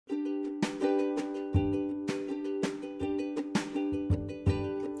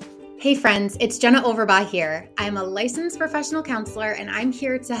Hey friends, it's Jenna Overbaugh here. I'm a licensed professional counselor and I'm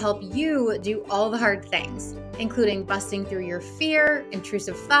here to help you do all the hard things, including busting through your fear,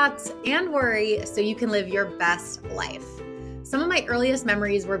 intrusive thoughts, and worry so you can live your best life. Some of my earliest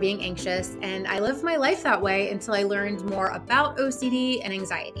memories were being anxious, and I lived my life that way until I learned more about OCD and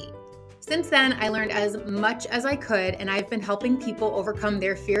anxiety. Since then, I learned as much as I could, and I've been helping people overcome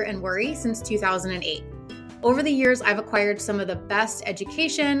their fear and worry since 2008. Over the years, I've acquired some of the best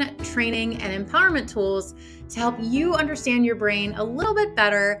education, training, and empowerment tools to help you understand your brain a little bit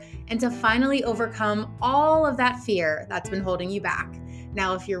better and to finally overcome all of that fear that's been holding you back.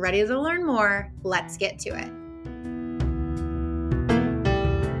 Now, if you're ready to learn more, let's get to it.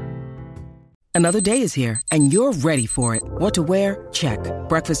 Another day is here, and you're ready for it. What to wear? Check.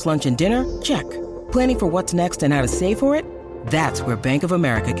 Breakfast, lunch, and dinner? Check. Planning for what's next and how to save for it? That's where Bank of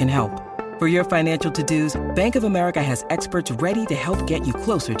America can help. For your financial to-dos, Bank of America has experts ready to help get you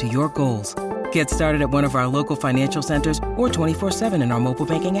closer to your goals. Get started at one of our local financial centers or 24/7 in our mobile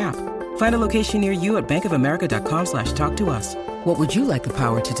banking app. Find a location near you at bankofamerica.com/talktous. What would you like the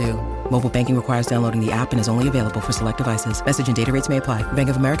power to do? Mobile banking requires downloading the app and is only available for select devices. Message and data rates may apply. Bank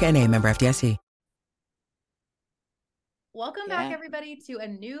of America N.A., member FDIC. Welcome back, everybody, to a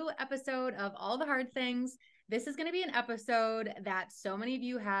new episode of All the Hard Things. This is going to be an episode that so many of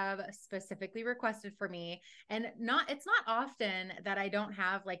you have specifically requested for me. And it's not often that I don't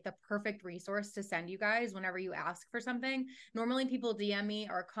have like the perfect resource to send you guys whenever you ask for something. Normally people DM me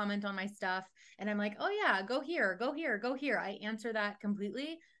or comment on my stuff and I'm like, oh yeah, go here, go here, go here. I answer that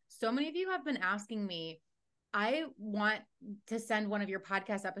completely. So many of you have been asking me, I want to send one of your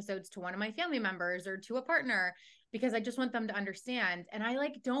podcast episodes to one of my family members or to a partner because I just want them to understand. And I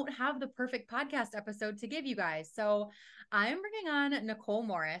don't have the perfect podcast episode to give you guys. So I'm bringing on Nicole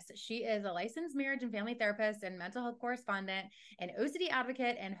Morris. She is a licensed marriage and family therapist and mental health correspondent, an OCD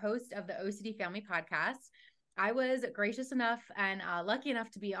advocate, and host of the OCD Family Podcast. I was gracious enough and lucky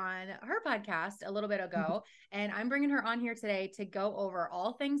enough to be on her podcast a little bit ago, and I'm bringing her on here today to go over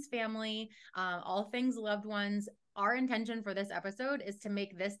all things family, all things loved ones. Our intention for this episode is to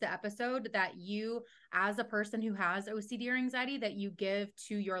make this the episode that you, as a person who has OCD or anxiety, that you give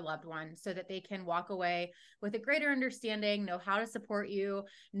to your loved one so that they can walk away with a greater understanding, know how to support you,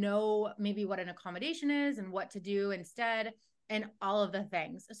 know maybe what an accommodation is and what to do instead, and all of the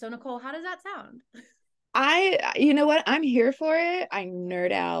things. So Nicole, how does that sound? You know what? I'm here for it. I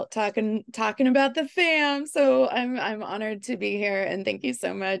nerd out talking about the fam. So I'm honored to be here, and thank you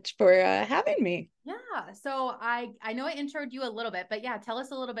so much for having me. Yeah. So I know I introed you a little bit, but yeah, tell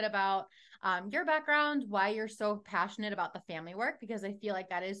us a little bit about your background, why you're so passionate about the family work, because I feel like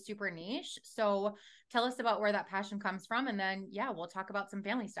that is super niche. So tell us about where that passion comes from, and then we'll talk about some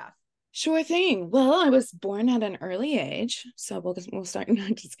family stuff. Sure thing. Well, I was born at an early age, so we'll start. No,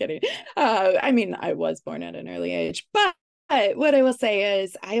 just kidding. I was born at an early age, but what I will say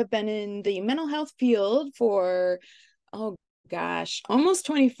is I have been in the mental health field for, oh gosh, almost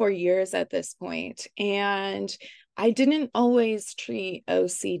 24 years at this point. And I didn't always treat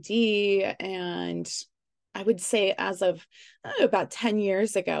OCD. And I would say as of about 10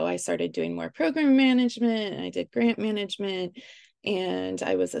 years ago, I started doing more program management, and I did grant management, and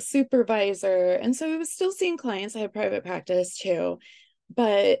I was a supervisor. And so I was still seeing clients. I had private practice too,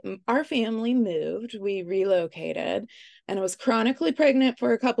 but our family moved, we relocated, and I was chronically pregnant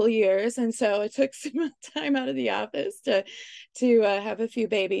for a couple of years. And so it took some time out of the office to have a few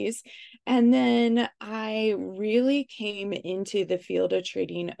babies. And then I really came into the field of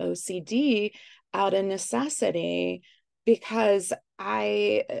treating OCD out of necessity because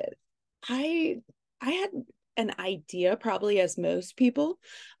I had an idea, probably as most people,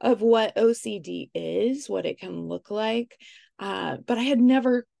 of what OCD is, what it can look like. But I had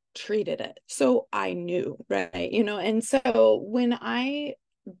never treated it. So I knew, right? And so when I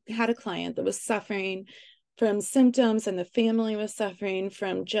had a client that was suffering from symptoms and the family was suffering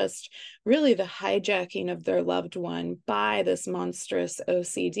from just really the hijacking of their loved one by this monstrous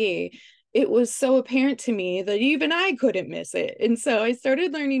OCD, it was so apparent to me that even I couldn't miss it. And so I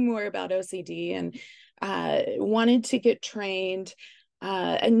started learning more about OCD and wanted to get trained.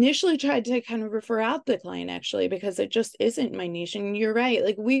 Initially tried to kind of refer out the client, actually, because it just isn't my niche. And you're right.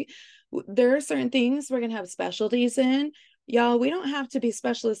 There are certain things we're going to have specialties in. Y'all, we don't have to be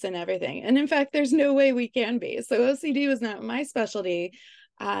specialists in everything. And in fact, there's no way we can be. So OCD was not my specialty.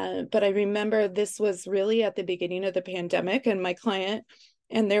 But I remember this was really at the beginning of the pandemic, and my client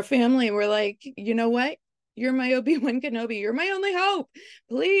and their family were like, you know what? You're my Obi-Wan Kenobi. You're my only hope.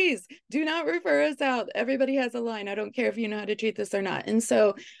 Please do not refer us out. Everybody has a line. I don't care if you know how to treat this or not. And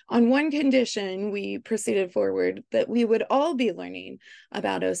so on one condition, we proceeded forward that we would all be learning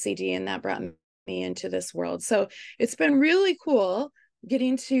about OCD, and that brought me into this world. So it's been really cool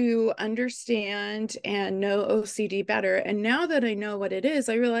getting to understand and know OCD better. And now that I know what it is,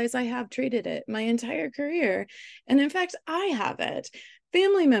 I realize I have treated it my entire career. And in fact, I have it.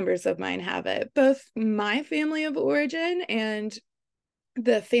 Family members of mine have it, both my family of origin and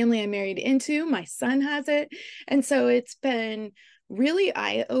the family I married into. My son has it. And so it's been really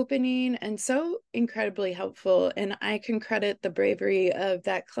eye-opening and so incredibly helpful. And I can credit the bravery of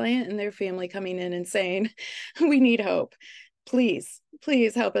that client and their family coming in and saying, we need hope. Please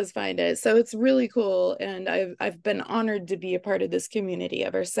help us find it. So it's really cool. And I've been honored to be a part of this community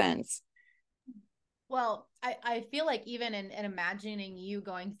ever since. Well, I feel like even in imagining you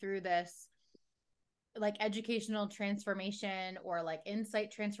going through this like educational transformation or like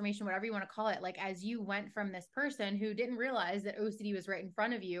insight transformation, whatever you want to call it, like as you went from this person who didn't realize that OCD was right in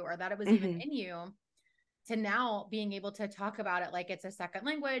front of you or that it was even in you, to now being able to talk about it like it's a second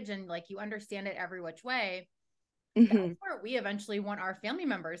language and like you understand it every which way. That's where we eventually want our family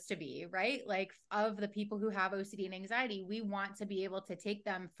members to be, right? Like of the people who have OCD and anxiety, we want to be able to take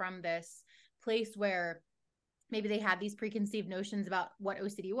them from this place where maybe they had these preconceived notions about what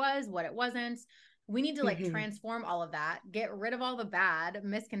OCD was, what it wasn't. We need to like transform all of that, get rid of all the bad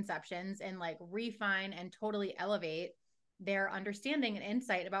misconceptions and like refine and totally elevate their understanding and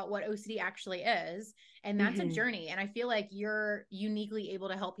insight about what OCD actually is. And that's a journey. And I feel like you're uniquely able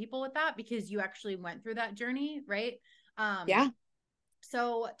to help people with that because you actually went through that journey, right? Yeah.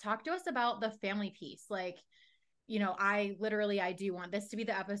 So talk to us about the family piece. Like, you know, I do want this to be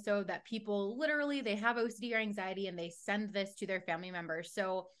the episode that people literally, they have OCD or anxiety and they send this to their family members.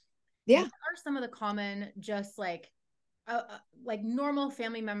 So yeah, what are some of the common, just like normal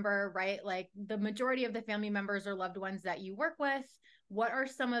family member, right? Like the majority of the family members or loved ones that you work with, what are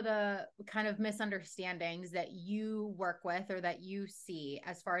some of the kind of misunderstandings that you work with or that you see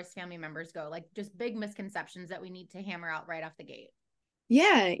as far as family members go? Like just big misconceptions that we need to hammer out right off the gate.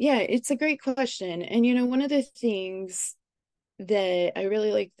 Yeah, it's a great question. And one of the things that I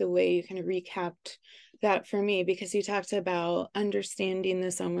really like the way you kind of recapped that for me, because you talked about understanding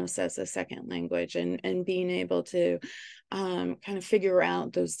this almost as a second language and being able to kind of figure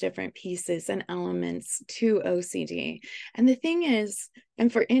out those different pieces and elements to OCD. And the thing is,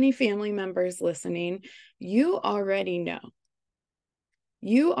 and for any family members listening, you already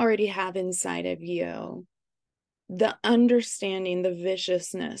have inside of you the understanding, the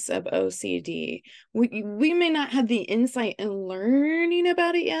viciousness of OCD. We may not have the insight and learning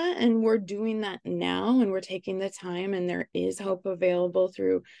about it yet, and we're doing that now, and we're taking the time, and there is hope available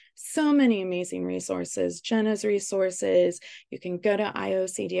through so many amazing resources. Jenna's resources, you can go to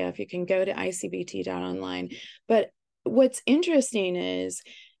IOCDF, you can go to icbt.online. But what's interesting is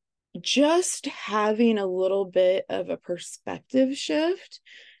just having a little bit of a perspective shift,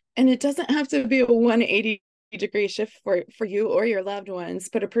 and it doesn't have to be a 180-degree shift for you or your loved ones,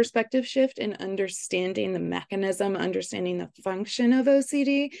 but a perspective shift in understanding the mechanism, understanding the function of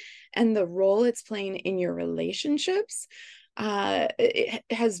OCD and the role it's playing in your relationships. It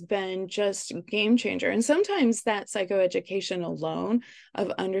has been just game changer. And sometimes that psychoeducation alone of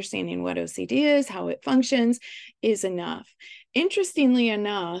understanding what OCD is, how it functions, is enough. Interestingly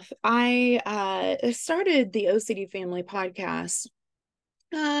enough, I started the OCD Family podcast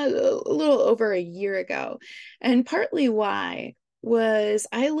a little over a year ago. And partly why was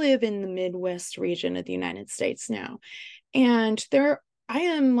I live in the Midwest region of the United States now. And I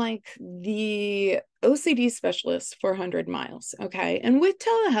am like the OCD specialist for 100 miles. Okay. And with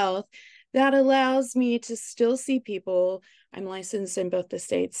telehealth, that allows me to still see people. I'm licensed in both the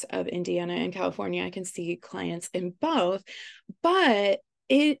states of Indiana and California. I can see clients in both, but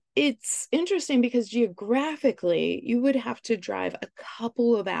it's interesting because geographically you would have to drive a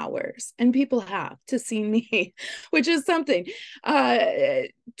couple of hours, and people have, to see me, which is something,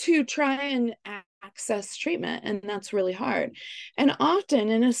 to try and access treatment, and that's really hard. And often,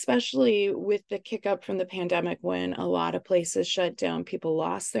 and especially with the kick up from the pandemic, when a lot of places shut down, people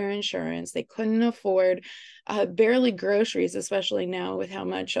lost their insurance, they couldn't afford barely groceries, especially now with how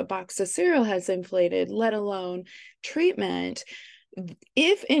much a box of cereal has inflated, let alone treatment.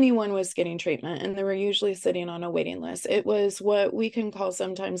 If anyone was getting treatment, and they were usually sitting on a waiting list, it was what we can call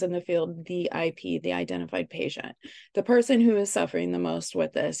sometimes in the field the IP, the identified patient, the person who is suffering the most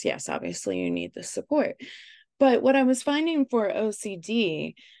with this. Yes, obviously you need the support. But what I was finding for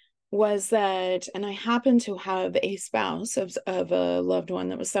OCD, was that, and I happened to have a spouse of a loved one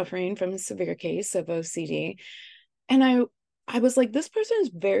that was suffering from a severe case of OCD. And I was like, this person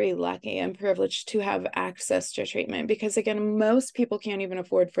is very lucky and privileged to have access to treatment, because again, most people can't even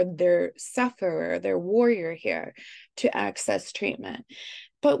afford for their sufferer, their warrior here, to access treatment.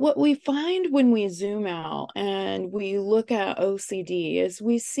 But what we find when we zoom out and we look at OCD is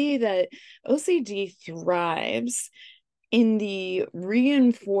we see that OCD thrives in the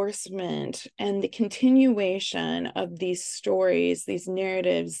reinforcement and the continuation of these stories, these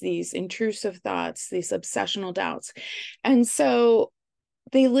narratives, these intrusive thoughts, these obsessional doubts. And so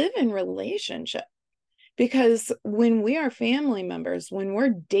they live in relationship, because when we are family members, when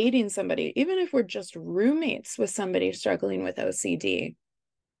we're dating somebody, even if we're just roommates with somebody struggling with OCD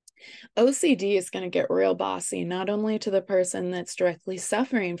is going to get real bossy, not only to the person that's directly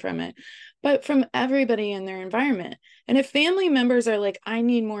suffering from it, but from everybody in their environment. And if family members are like, I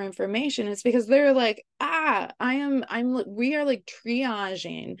need more information, it's because they're like, we are like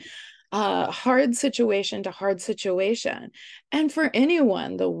triaging hard situation to hard situation. And for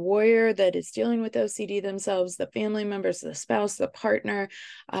anyone, the warrior that is dealing with OCD themselves, the family members, the spouse, the partner,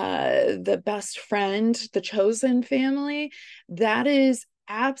 the best friend, the chosen family, that is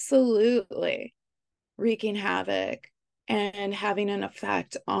absolutely wreaking havoc and having an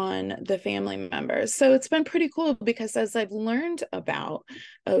effect on the family members. So it's been pretty cool, because as I've learned about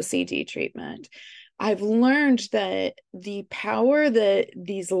OCD treatment, I've learned that the power that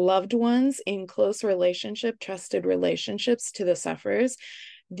these loved ones in close relationship, trusted relationships to the sufferers,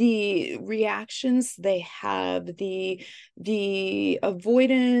 the reactions they have, the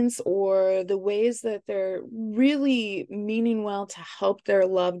avoidance, or the ways that they're really meaning well to help their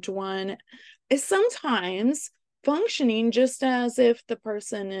loved one, is sometimes functioning just as if the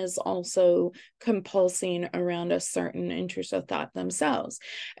person is also compulsing around a certain intrusive thought themselves.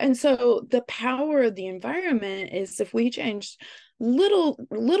 And so the power of the environment is, if we change little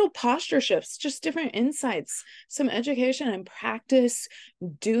posture shifts, just different insights, some education and practice,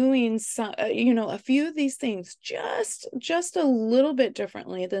 doing some, a few of these things just a little bit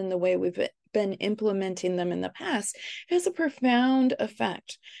differently than the way we've been implementing them in the past, has a profound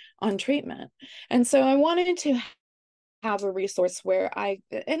effect on treatment. And so I wanted to have a resource where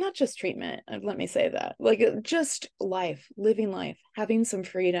and not just treatment, let me say that, like just living life, having some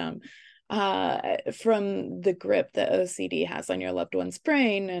freedom from the grip that OCD has on your loved one's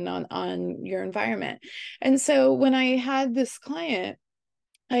brain and on your environment. And so when I had this client,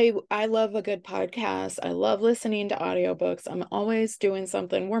 I love a good podcast. I love listening to audiobooks. I'm always doing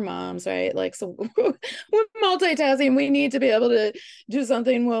something. We're moms, right? Like, so we're multitasking. We need to be able to do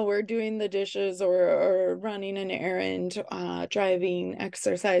something while we're doing the dishes or running an errand, driving,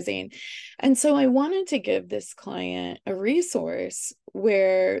 exercising. And so I wanted to give this client a resource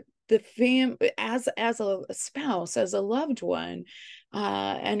where as a spouse, as a loved one,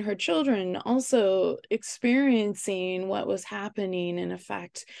 and her children also experiencing what was happening in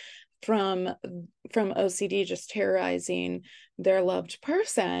effect from OCD just terrorizing their loved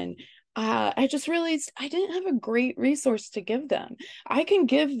person. I just realized I didn't have a great resource to give them. I can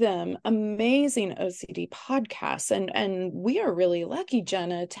give them amazing OCD podcasts, and we are really lucky,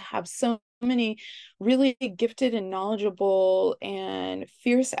 Jenna, to have so many really gifted and knowledgeable and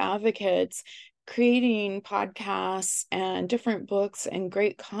fierce advocates creating podcasts and different books and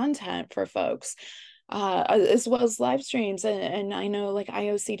great content for folks, as well as live streams. And I know, like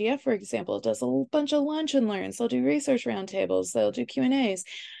IOCDF, for example, does a bunch of lunch and learns. They'll do research roundtables, they'll do Q&As,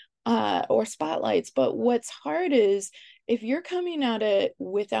 or spotlights. But what's hard is, if you're coming at it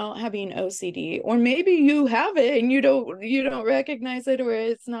without having OCD, or maybe you have it and you don't recognize it, or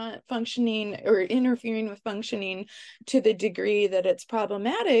it's not functioning or interfering with functioning to the degree that it's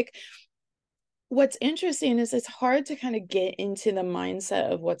problematic, what's interesting is it's hard to kind of get into the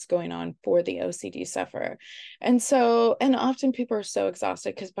mindset of what's going on for the OCD sufferer. And often people are so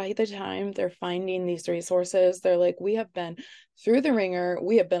exhausted, because by the time they're finding these resources, they're like, we have been through the ringer,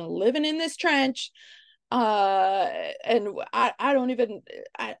 we have been living in this trench, and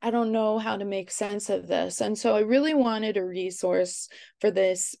I don't know how to make sense of this. And so I really wanted a resource for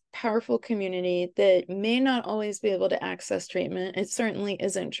this powerful community that may not always be able to access treatment. It certainly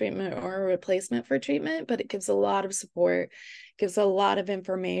isn't treatment or a replacement for treatment, but it gives a lot of support, gives a lot of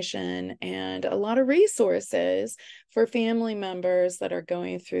information, and a lot of resources for family members that are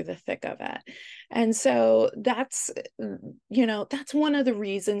going through the thick of it. And so that's one of the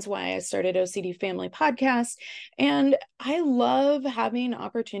reasons why I started OCD Family Podcast. And I love having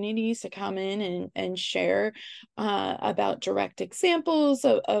opportunities to come in and share about direct examples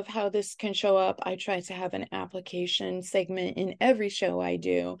of of how this can show up, I try to have an application segment in every show I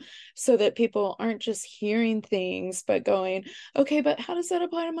do so that people aren't just hearing things, but going, okay, but how does that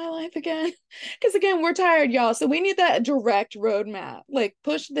apply to my life again? Because again, we're tired, y'all. So we need that direct roadmap, like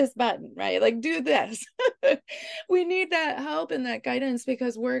push this button, right? Like do this. We need that help and that guidance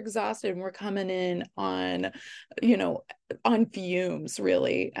because we're exhausted and we're coming in on, you know, on fumes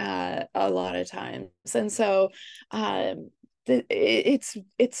really a lot of times. And so it's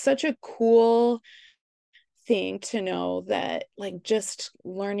such a cool thing to know that like just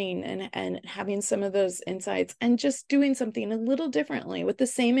learning and having some of those insights and just doing something a little differently with the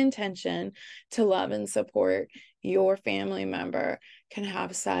same intention to love and support your family member can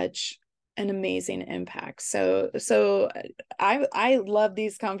have such an amazing impact. So I love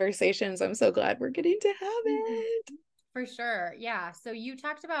these conversations. I'm so glad we're getting to have it. For sure. Yeah. So you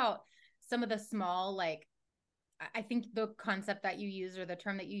talked about some of the small, like, I think the concept that you used or the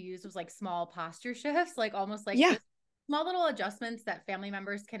term that you used was like small posture shifts, like almost like Yeah. just small little adjustments that family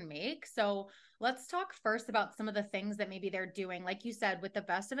members can make. So let's talk first about some of the things that maybe they're doing, like you said, with the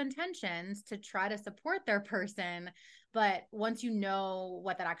best of intentions to try to support their person. But once you know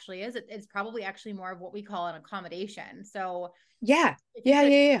what that actually is, it's probably actually more of what we call an accommodation. So Yeah. if you Yeah.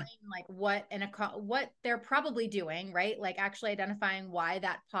 could Yeah. Yeah. explain like what they're probably doing, right? Like actually identifying why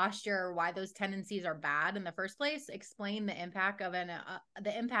that posture or why those tendencies are bad in the first place, explain the impact of an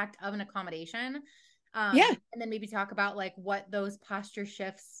accommodation. Yeah. And then maybe talk about like what those posture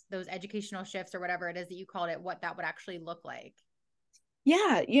shifts, those educational shifts or whatever it is that you called it, what that would actually look like.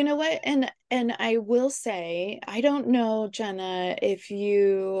 Yeah, you know what? And I will say, I don't know, Jenna, if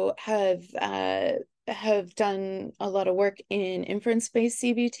you have done a lot of work in inference-based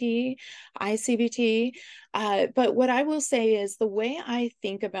CBT, ICBT, but what I will say is the way I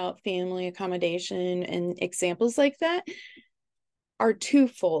think about family accommodation and examples like that are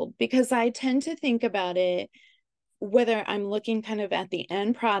twofold because I tend to think about it whether I'm looking kind of at the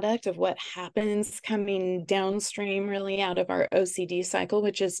end product of what happens coming downstream really out of our OCD cycle,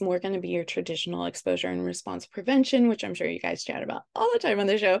 which is more going to be your traditional exposure and response prevention, which I'm sure you guys chat about all the time on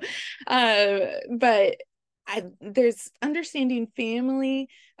the show. But there's understanding family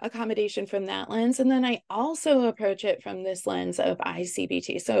accommodation from that lens. And then I also approach it from this lens of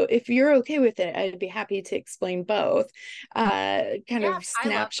ICBT. So if you're okay with it, I'd be happy to explain both kind Yeah, of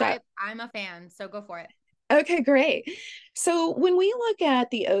snapshot. I'm a fan, so go for it. Okay, great. So when we look at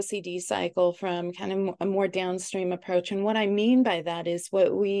the OCD cycle from kind of a more downstream approach, and what I mean by that is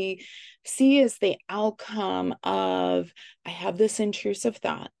what we see is the outcome of I have this intrusive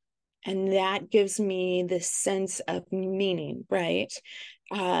thought, and that gives me this sense of meaning, right?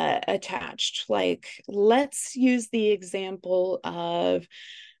 Attached. Like, let's use the example of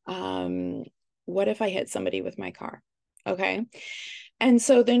what if I hit somebody with my car? Okay. And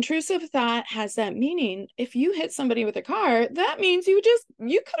so the intrusive thought has that meaning. If you hit somebody with a car, that means you could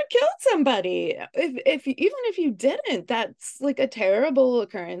have killed somebody. If even if you didn't, that's like a terrible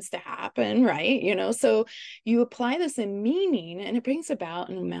occurrence to happen, right? You know, so you apply this in meaning and it brings about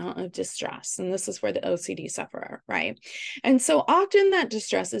an amount of distress. And this is for the OCD sufferer, right? And so often that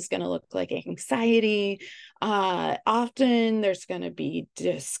distress is going to look like anxiety. Often there's going to be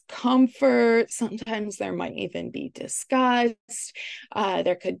discomfort. Sometimes there might even be disgust.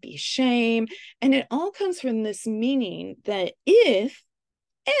 There could be shame. And it all comes from this meaning that if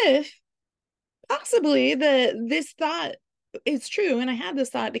possibly this thought is true, and I had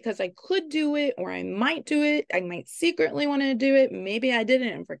this thought because I could do it, or I might do it, I might secretly want to do it, maybe I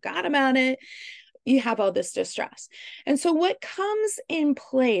didn't and forgot about it, you have all this distress. And so what comes in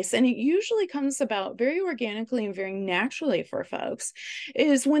place, and it usually comes about very organically and very naturally for folks,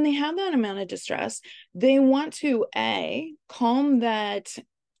 is when they have that amount of distress, they want to calm that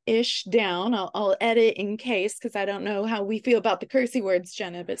ish down. I'll edit in case because I don't know how we feel about the cursey words,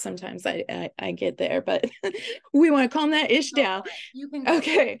 Jenna, but sometimes I get there. But we want to calm that ish down. You can go.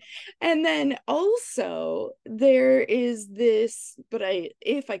 Okay. And then also there is this, but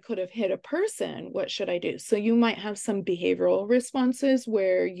if I could have hit a person, what should I do? So you might have some behavioral responses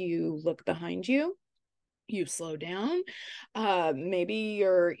where you look behind you, you slow down. Maybe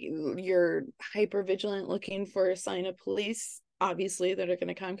you're hyper vigilant looking for a sign of police, obviously, that are going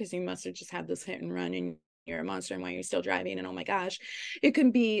to come because you must have just had this hit and run and you're a monster and why you're still driving, and oh my gosh, it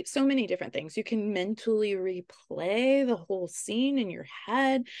can be so many different things. You can mentally replay the whole scene in your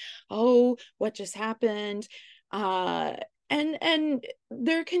head. Oh, what just happened? And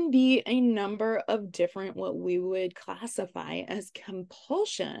there can be a number of different what we would classify as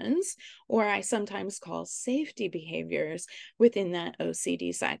compulsions, or I sometimes call safety behaviors within that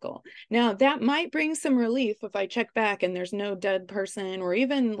OCD cycle. Now, that might bring some relief if I check back and there's no dead person or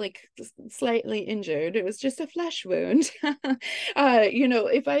even like slightly injured. It was just a flesh wound.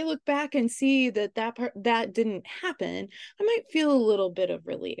 If I look back and see that didn't happen, I might feel a little bit of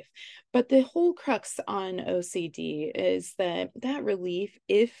relief. But the whole crux on OCD is that relief,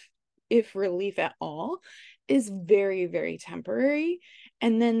 if relief at all, is very, very temporary.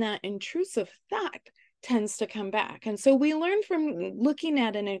 And then that intrusive thought tends to come back. And so we learn from looking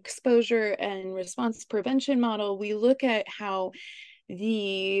at an exposure and response prevention model, we look at how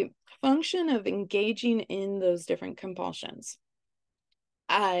the function of engaging in those different compulsions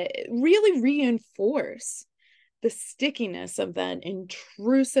really reinforce the stickiness of that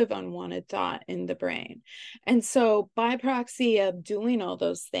intrusive, unwanted thought in the brain. And so by proxy of doing all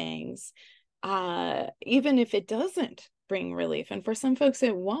those things, even if it doesn't bring relief, and for some folks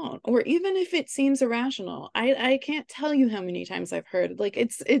it won't, or even if it seems irrational, I can't tell you how many times I've heard, like,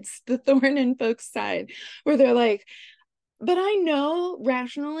 it's the thorn in folks' side where they're like, but I know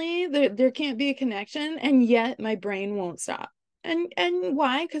rationally that there can't be a connection, and yet my brain won't stop. And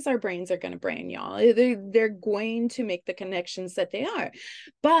why? Because our brains are going to brain, y'all. They're going to make the connections that they are.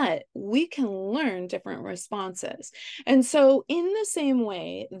 But we can learn different responses. And so in the same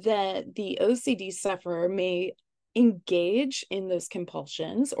way that the OCD sufferer may engage in those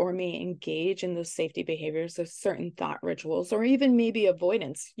compulsions or may engage in those safety behaviors of certain thought rituals, or even maybe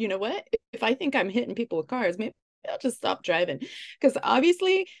avoidance. You know what? If I think I'm hitting people with cars, maybe I'll just stop driving, because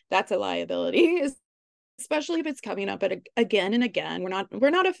obviously that's a liability, especially if it's coming up again and again.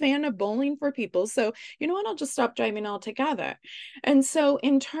 We're not a fan of bowling for people. So you know what? I'll just stop driving altogether. And so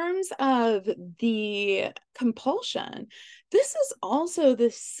in terms of the compulsion, this is also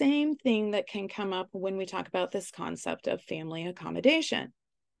the same thing that can come up when we talk about this concept of family accommodation.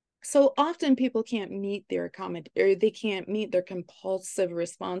 So often people can't meet their compulsive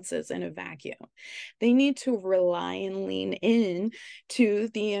responses in a vacuum. They need to rely and lean in to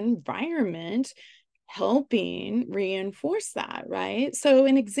the environment helping reinforce that, right? So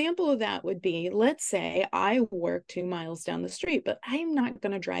an example of that would be, let's say I work 2 miles down the street, but I'm not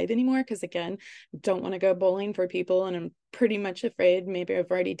going to drive anymore because, again, don't want to go bowling for people, and I'm pretty much afraid maybe I've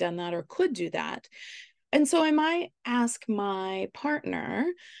already done that or could do that. And so I might ask my partner,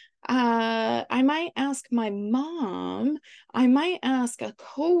 I might ask my mom, I might ask a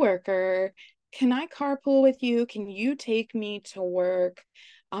coworker, can I carpool with you? Can you take me to work?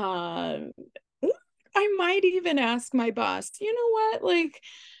 I might even ask my boss, you know what, like,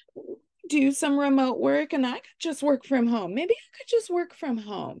 do some remote work and I could just work from home. Maybe I could just work from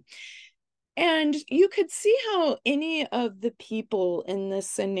home. And you could see how any of the people in this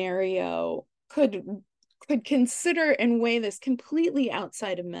scenario could consider and weigh this completely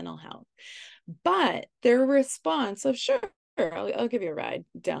outside of mental health. But their response of, sure, I'll give you a ride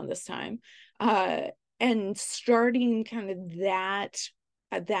down this time. And starting kind of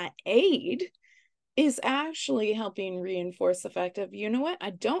that aid is actually helping reinforce the fact of, you know what, I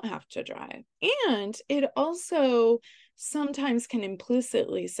don't have to drive. And it also sometimes can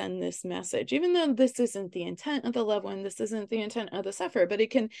implicitly send this message, even though this isn't the intent of the loved one, this isn't the intent of the sufferer, but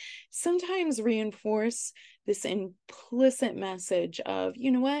it can sometimes reinforce this implicit message of,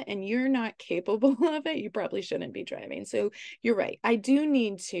 you know what, and you're not capable of it, you probably shouldn't be driving. So you're right, I do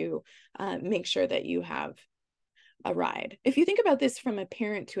need to make sure that you have a ride. If you think about this from a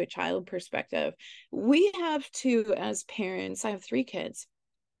parent to a child perspective, we have to, as parents, I have 3 kids,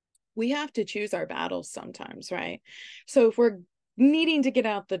 we have to choose our battles sometimes, right? So if we're needing to get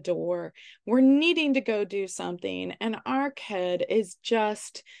out the door, we're needing to go do something, and our kid is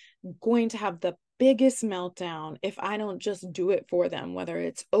just going to have the biggest meltdown if I don't just do it for them, whether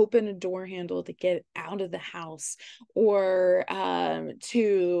it's open a door handle to get out of the house, or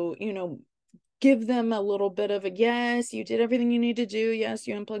to, give them a little bit of a, yes, you did everything you need to do. Yes,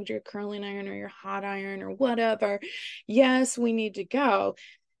 you unplugged your curling iron or your hot iron or whatever. Yes, we need to go.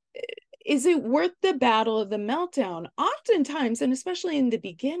 Is it worth the battle of the meltdown? Oftentimes, and especially in the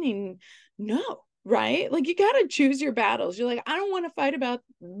beginning, no, right? Like, you got to choose your battles. You're like, I don't want to fight about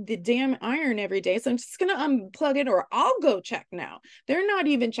the damn iron every day, so I'm just going to unplug it, or I'll go check now. They're not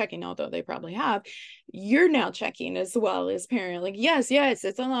even checking, although they probably have. You're now checking as well as parent. Like, yes,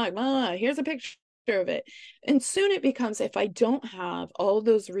 it's unlocked. Here's a picture of it. And soon it becomes, if I don't have all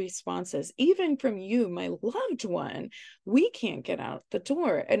those responses, even from you, my loved one, we can't get out the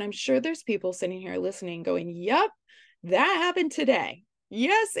door. And I'm sure there's people sitting here listening going, yep, that happened today.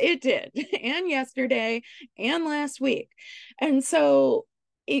 Yes, it did. And yesterday and last week. And so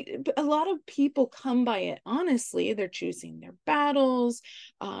a lot of people come by it honestly. They're choosing their battles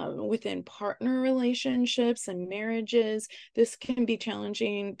within partner relationships and marriages. This can be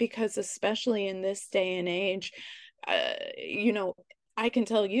challenging because, especially in this day and age, you know, I can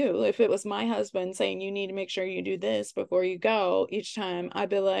tell you, if it was my husband saying you need to make sure you do this before you go each time, I'd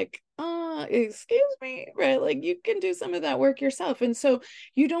be like, excuse me, right? Like, you can do some of that work yourself. And so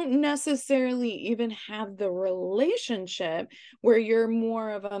you don't necessarily even have the relationship where you're more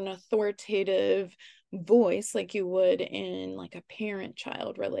of an authoritative voice like you would in like a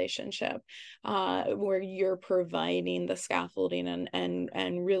parent-child relationship, where you're providing the scaffolding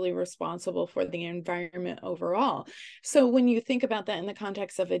and really responsible for the environment overall. So when you think about that in the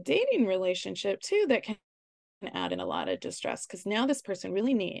context of a dating relationship too, that can add in a lot of distress, because now this person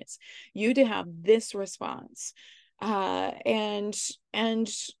really needs you to have this response. And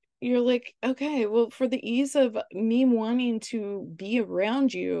you're like, okay, well, for the ease of me wanting to be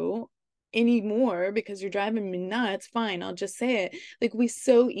around you anymore because you're driving me nuts, fine, I'll just say it. Like, we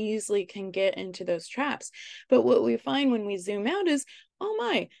so easily can get into those traps. But what we find when we zoom out is, oh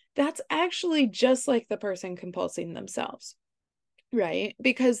my, that's actually just like the person compulsing themselves, right?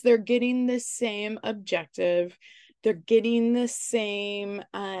 Because they're getting the same objective, they're getting the same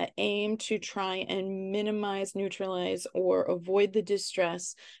aim to try and minimize, neutralize, or avoid the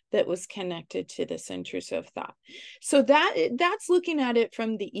distress that was connected to this intrusive thought. So that's looking at it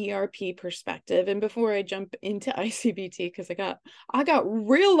from the ERP perspective. And before I jump into ICBT, because I got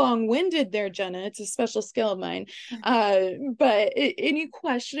real long-winded there, Jenna. It's a special skill of mine. But any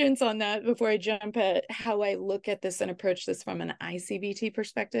questions on that before I jump at how I look at this and approach this from an ICBT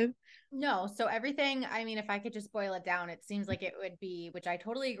perspective? No. So everything, I mean, if I could just boil it down, it seems like it would be, which I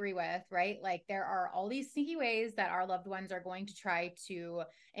totally agree with, right? Like, there are all these sneaky ways that our loved ones are going to try to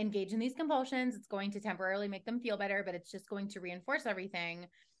engage in these compulsions. It's going to temporarily make them feel better, but it's just going to reinforce everything.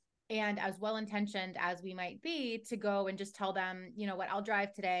 And as well intentioned as we might be, to go and just tell them, you know what, I'll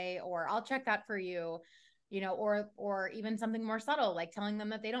drive today, or I'll check that for you, or even something more subtle, like telling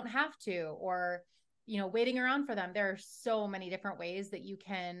them that they don't have to, or waiting around for them. There are so many different ways that you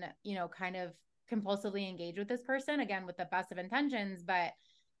can, kind of compulsively engage with this person, again, with the best of intentions. But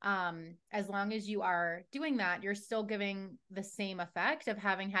as long as you are doing that, you're still giving the same effect of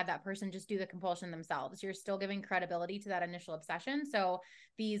having had that person just do the compulsion themselves. You're still giving credibility to that initial obsession. So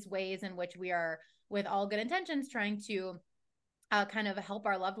these ways in which we are, with all good intentions, trying to kind of help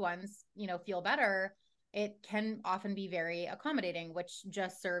our loved ones, feel better, it can often be very accommodating, which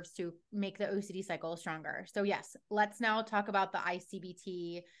just serves to make the OCD cycle stronger. So yes, let's now talk about the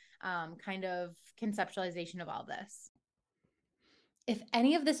ICBT kind of conceptualization of all this. If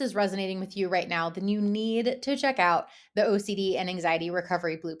any of this is resonating with you right now, then you need to check out the OCD and Anxiety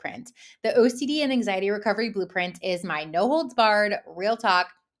Recovery Blueprint. The OCD and Anxiety Recovery Blueprint is my no holds barred, real talk,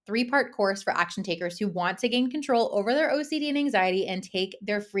 3-part course for action takers who want to gain control over their OCD and anxiety and take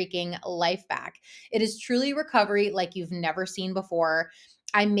their freaking life back. It is truly recovery like you've never seen before.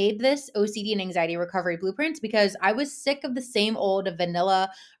 I made this OCD and Anxiety Recovery Blueprint because I was sick of the same old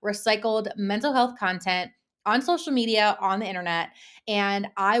vanilla, recycled mental health content on social media, on the internet, and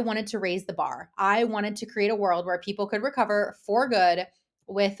I wanted to raise the bar. I wanted to create a world where people could recover for good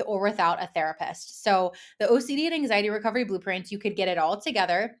with or without a therapist. So the OCD and Anxiety Recovery Blueprint, you could get it all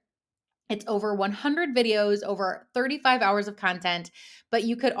together. It's over 100 videos, over 35 hours of content, but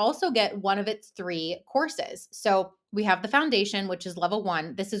you could also get one of its 3 courses. So we have the foundation, which is level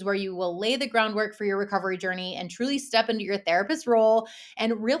 1. This is where you will lay the groundwork for your recovery journey and truly step into your therapist role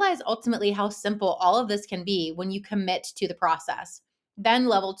and realize ultimately how simple all of this can be when you commit to the process. Then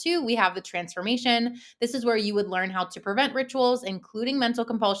level 2, we have the transformation. This is where you would learn how to prevent rituals, including mental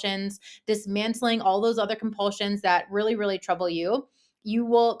compulsions, dismantling all those other compulsions that really, really trouble you. You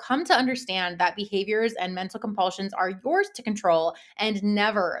will come to understand that behaviors and mental compulsions are yours to control and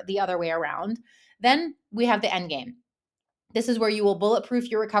never the other way around. Then we have the end game. This is where you will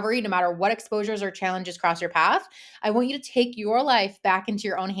bulletproof your recovery no matter what exposures or challenges cross your path. I want you to take your life back into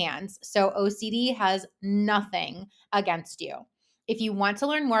your own hands. So OCD has nothing against you. If you want to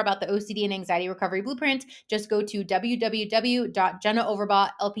learn more about the OCD and Anxiety Recovery Blueprint, just go to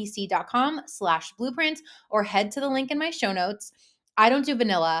www.jennaoverbaughLPC.com/blueprint or head to the link in my show notes. I don't do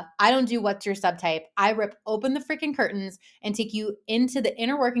vanilla. I don't do what's your subtype. I rip open the freaking curtains and take you into the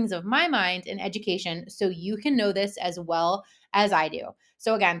inner workings of my mind and education so you can know this as well as I do.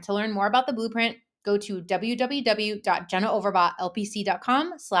 So again, to learn more about the blueprint, go to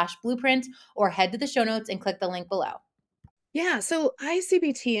www.jennaoverbaughLPC.com/blueprint or head to the show notes and click the link below. Yeah, so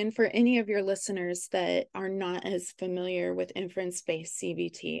ICBT, and for any of your listeners that are not as familiar with inference-based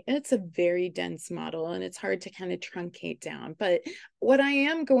CBT, it's a very dense model and it's hard to kind of truncate down. But what I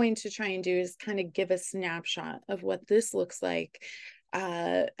am going to try and do is kind of give a snapshot of what this looks like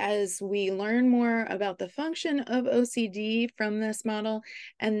as we learn more about the function of OCD from this model,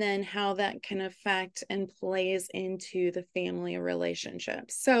 and then how that can affect and plays into the family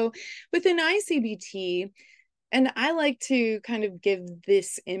relationships. So within ICBT, and I like to kind of give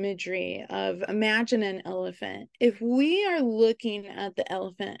this imagery of, imagine an elephant. If we are looking at the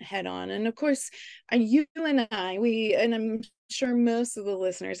elephant head on, and of course, you and I, and I'm sure most of the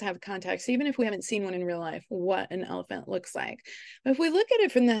listeners have context, even if we haven't seen one in real life, what an elephant looks like. But if we look at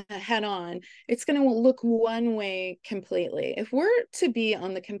it from the head on, it's going to look one way completely. If we're to be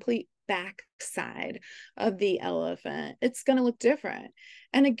on the complete back side of the elephant, it's going to look different.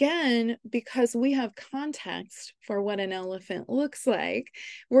 And again, because we have context for what an elephant looks like,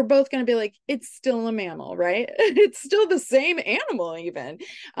 we're both going to be like, it's still a mammal, right? It's still the same animal, even.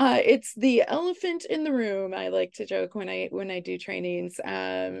 It's the elephant in the room. I like to joke when I do trainings,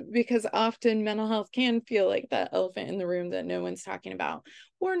 because often mental health can feel like that elephant in the room that no one's talking about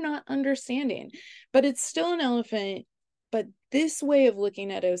or not understanding. But it's still an elephant. But this way of looking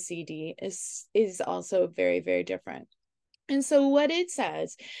at OCD is also very, very different. And so what it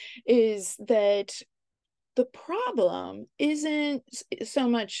says is that the problem isn't so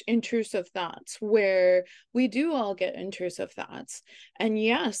much intrusive thoughts, where we do all get intrusive thoughts. And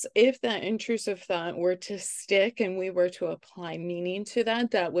yes, if that intrusive thought were to stick and we were to apply meaning to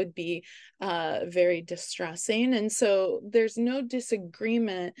that, that would be very distressing. And so there's no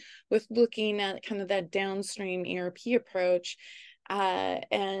disagreement with looking at kind of that downstream ERP approach,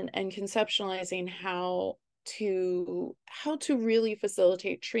 and conceptualizing how to really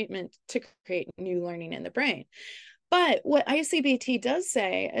facilitate treatment to create new learning in the brain. But what ICBT does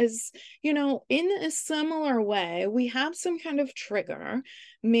say is, in a similar way, we have some kind of trigger.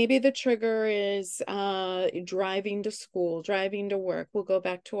 Maybe the trigger is driving to school, driving to work. We'll go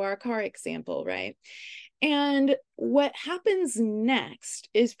back to our car example, right? And what happens next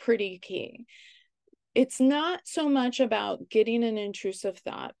is pretty key. It's not so much about getting an intrusive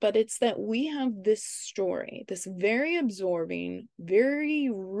thought, but it's that we have this story, this very absorbing, very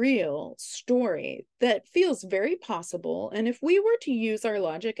real story that feels very possible. And if we were to use our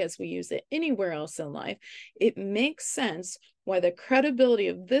logic as we use it anywhere else in life, it makes sense why the credibility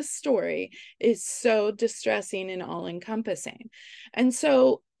of this story is so distressing and all-encompassing. And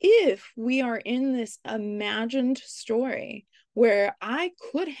so if we are in this imagined story where I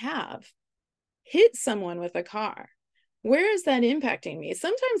could have hit someone with a car, where is that impacting me?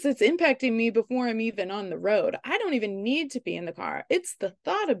 Sometimes it's impacting me before I'm even on the road. I don't even need to be in the car. It's the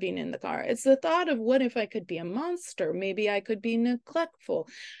thought of being in the car. It's the thought of, what if I could be a monster? Maybe I could be neglectful.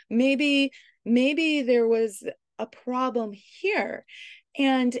 Maybe there was a problem here.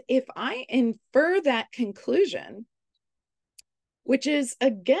 And if I infer that conclusion, which is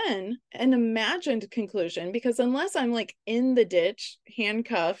again an imagined conclusion, because unless I'm like in the ditch,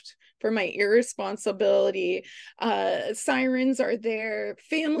 handcuffed for my irresponsibility, sirens are there,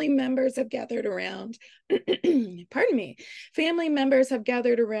 family members have gathered around, pardon me, family members have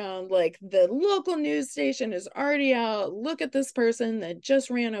gathered around, like the local news station is already out, look at this person that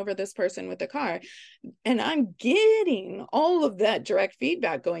just ran over this person with a car. And I'm getting all of that direct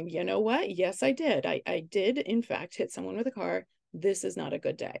feedback going, you know what? Yes, I did. I did, in fact, hit someone with a car. This is not a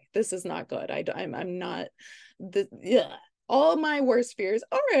good day. This is not good. I'm not yeah. All my worst fears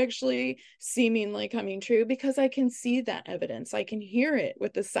are actually seemingly coming true because I can see that evidence. I can hear it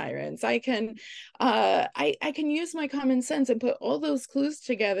with the sirens. I can use my common sense and put all those clues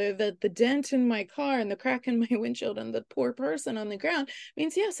together, that the dent in my car and the crack in my windshield and the poor person on the ground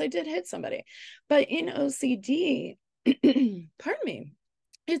means, yes, I did hit somebody. But in OCD, pardon me,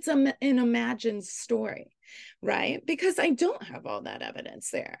 it's an imagined story, right? Because I don't have all that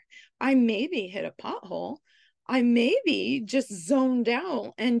evidence there. I maybe hit a pothole. I maybe just zoned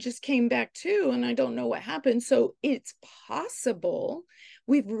out and just came back to, and I don't know what happened. So it's possible.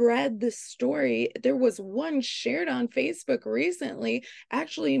 We've read this story. There was one shared on Facebook recently,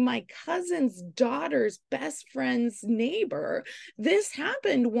 actually my cousin's daughter's best friend's neighbor. This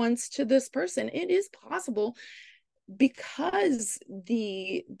happened once to this person. It is possible, because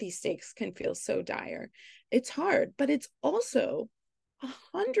the stakes can feel so dire. It's hard, but it's also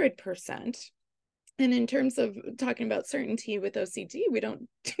 100%. And in terms of talking about certainty with OCD,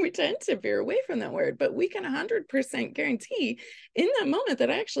 we tend to veer away from that word, but we can 100% guarantee in that moment that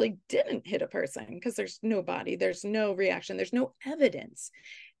I actually didn't hit a person, because there's no body, there's no reaction, there's no evidence.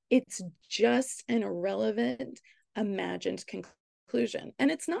 It's just an irrelevant, imagined conclusion. And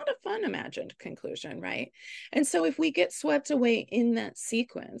it's not a fun imagined conclusion, right? And so if we get swept away in that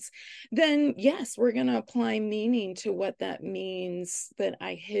sequence, then yes, we're going to apply meaning to what that means that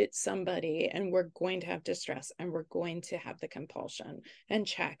I hit somebody, and we're going to have distress, and we're going to have the compulsion and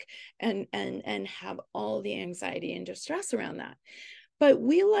check and have all the anxiety and distress around that. But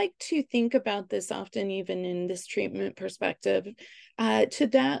we like to think about this often, even in this treatment perspective, to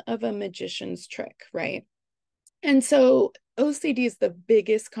that of a magician's trick, right? And so OCD is the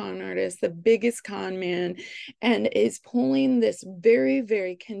biggest con artist, the biggest con man, and is pulling this very,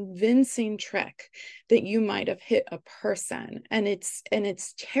 very convincing trick that you might have hit a person. And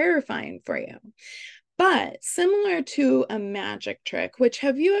it's terrifying for you. But similar to a magic trick, which,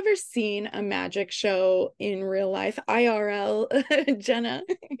 have you ever seen a magic show in real life, IRL, Jenna?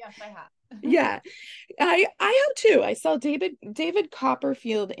 Yes, I have. Yeah, I have too. I saw David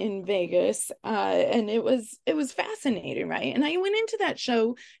Copperfield in Vegas, and it was fascinating, right? And I went into that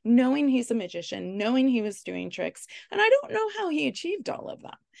show knowing he's a magician, knowing he was doing tricks, and I don't know how he achieved all of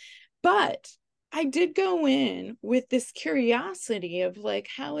them, but I did go in with this curiosity of like,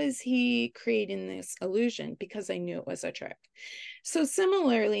 how is he creating this illusion? Because I knew it was a trick. So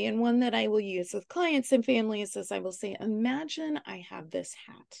similarly, and one that I will use with clients and families, is I will say, imagine I have this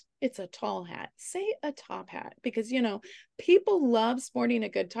hat. It's a tall hat, say a top hat, because, people love sporting a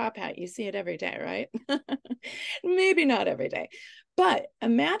good top hat. You see it every day, right? Maybe not every day, but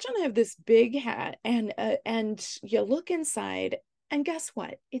imagine I have this big hat, and you look inside, and guess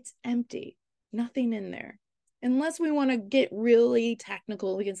what? It's empty. Nothing in there. Unless we want to get really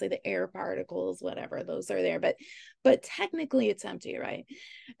technical, we can say the air particles, whatever, those are there, but technically it's empty, right?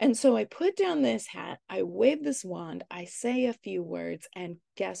 And so I put down this hat, I wave this wand, I say a few words, and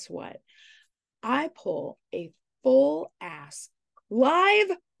guess what? I pull a full ass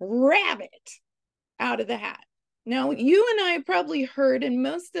live rabbit out of the hat. Now, you and I have probably heard, and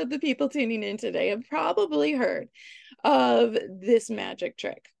most of the people tuning in today have probably heard of this magic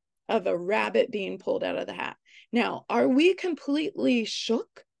trick of a rabbit being pulled out of the hat. Now, are we completely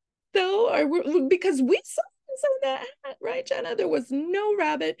shook though? Because we saw that hat, right, Jenna? There was no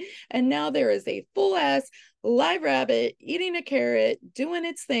rabbit, and now there is a full ass live rabbit eating a carrot, doing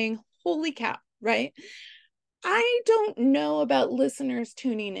its thing. Holy cow, right? I don't know about listeners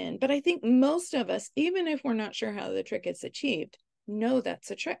tuning in, but I think most of us, even if we're not sure how the trick is achieved, know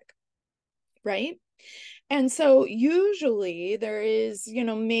that's a trick, right? And so usually there is,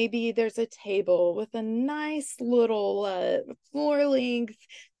 maybe there's a table with a nice little floor length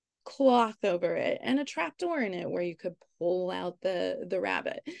cloth over it and a trap door in it where you could pull out the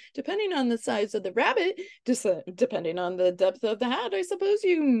rabbit. Depending on the size of the rabbit, just depending on the depth of the hat, I suppose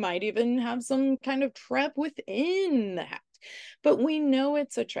you might even have some kind of trap within the hat. But we know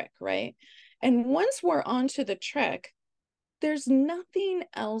it's a trick, right? And once we're onto the trick, there's nothing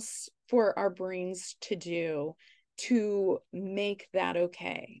else for our brains to do to make that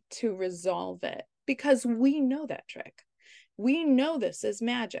okay, to resolve it, because we know that trick. We know this is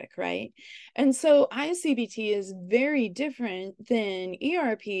magic, right? And so ICBT is very different than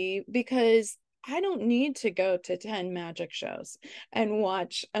ERP, because I don't need to go to 10 magic shows and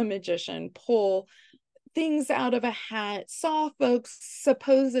watch a magician pull things out of a hat, saw folks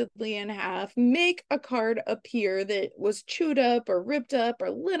supposedly in half, make a card appear that was chewed up or ripped up or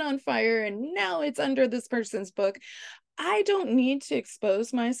lit on fire, and now it's under this person's book. I don't need to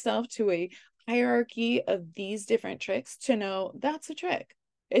expose myself to a hierarchy of these different tricks to know that's a trick.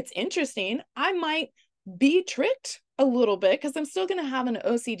 It's interesting. I might be tricked a little bit because I'm still going to have an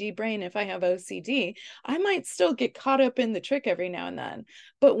OCD brain. If I have OCD, I might still get caught up in the trick every now and then.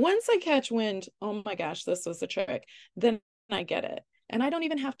 But once I catch wind, oh my gosh, this was a trick, then I get it. And I don't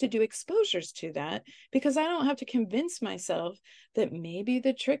even have to do exposures to that, because I don't have to convince myself that maybe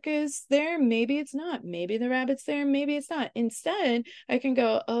the trick is there, maybe it's not, maybe the rabbit's there, maybe it's not. Instead, I can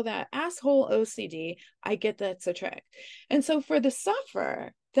go, oh, that asshole OCD, I get that's a trick. And so for the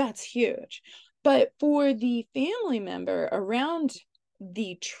sufferer, that's huge. But for the family member around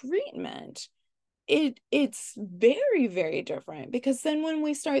the treatment, it's very, very different, because then when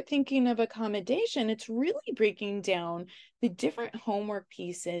we start thinking of accommodation, it's really breaking down the different homework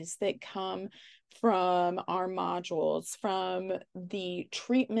pieces that come from our modules, from the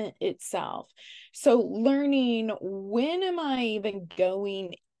treatment itself. So learning, when am I even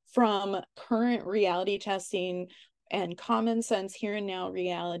going from current reality testing and common sense here and now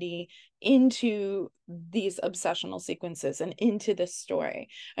reality into these obsessional sequences and into this story.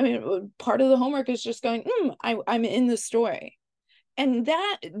 I mean, part of the homework is just going, I'm in the story. And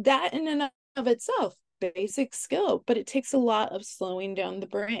that in and of itself basic skill, but it takes a lot of slowing down the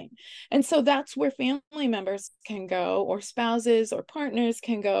brain. And so that's where family members can go, or spouses or partners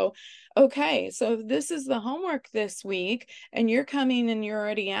can go, okay, so if this is the homework this week, and you're coming and you're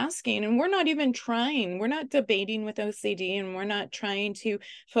already asking, and we're not even trying, we're not debating with OCD, and we're not trying to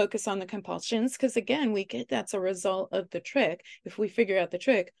focus on the compulsions, because again, we get that's a result of the trick. If we figure out the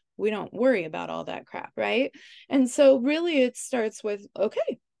trick, we don't worry about all that crap, right? And so really it starts with,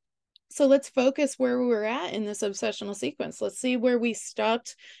 okay, so let's focus where we're at in this obsessional sequence. Let's see where we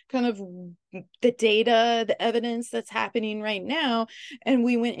stopped, kind of the data, the evidence that's happening right now, and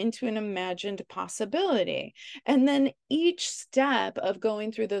we went into an imagined possibility. And then each step of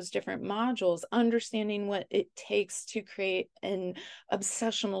going through those different modules, understanding what it takes to create an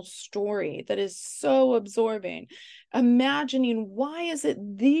obsessional story that is so absorbing, imagining, why is it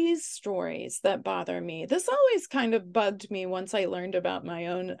these stories that bother me? This always kind of bugged me once I learned about my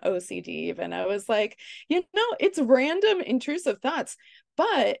own OCD. Even I was like, it's random intrusive thoughts,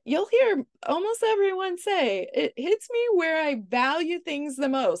 but you'll hear almost everyone say it hits me where I value things the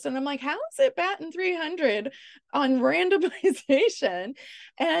most. And I'm like, how is it batting 300 on randomization?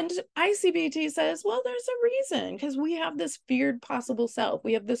 And ICBT says, well, there's a reason, because we have this feared possible self.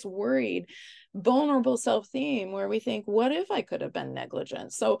 We have this worried vulnerable self theme where we think, what if I could have been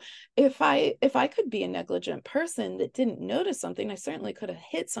negligent? So if I could be a negligent person that didn't notice something, I certainly could have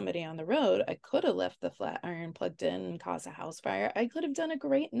hit somebody on the road. I could have left the flat iron plugged in and caused a house fire. I could have done a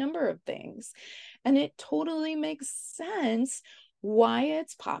great number of things. And it totally makes sense why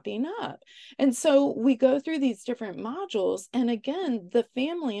it's popping up. And so we go through these different modules. And again, the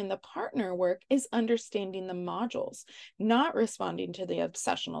family and the partner work is understanding the modules, not responding to the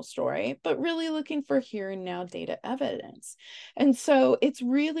obsessional story, but really looking for here and now data evidence. And so it's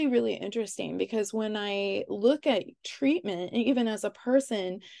really, really interesting, because when I look at treatment, even as a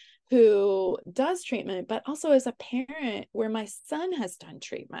person who does treatment, but also as a parent where my son has done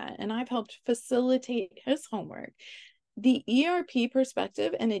treatment and I've helped facilitate his homework, the ERP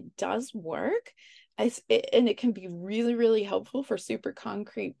perspective, and it does work, and it can be really, really helpful for super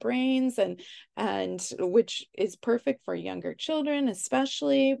concrete brains, and which is perfect for younger children,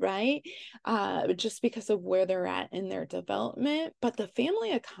 especially, right? Just because of where they're at in their development. But the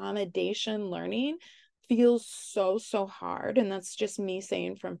family accommodation learning feels so, so hard. And that's just me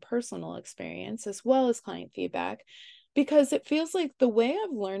saying from personal experience as well as client feedback, because it feels like the way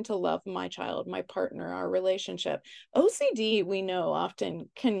I've learned to love my child, my partner, our relationship. OCD, we know, often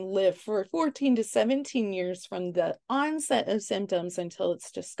can live for 14 to 17 years from the onset of symptoms until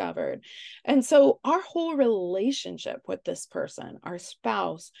it's discovered. And so our whole relationship with this person, our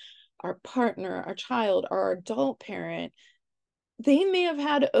spouse, our partner, our child, our adult parent, they may have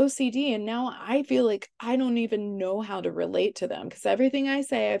had OCD, and now I feel like I don't even know how to relate to them, because everything I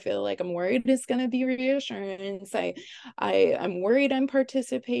say, I feel like I'm worried it's going to be reassurance. I'm worried I'm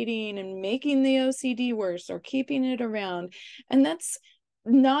participating and making the OCD worse or keeping it around. And that's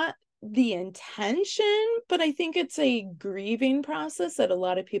not the intention, but I think it's a grieving process that a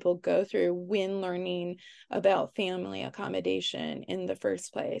lot of people go through when learning about family accommodation in the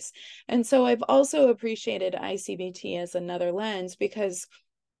first place. And so I've also appreciated ICBT as another lens, because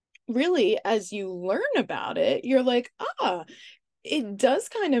really, as you learn about it, you're like, it does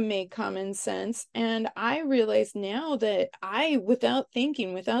kind of make common sense. And I realize now that without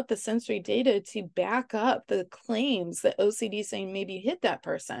thinking, without the sensory data to back up the claims that OCD saying maybe hit that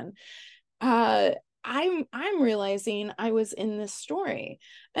person, I'm realizing I was in this story.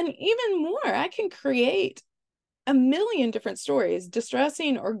 And even more, I can create a million different stories,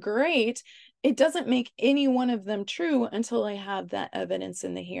 distressing or great. It doesn't make any one of them true until I have that evidence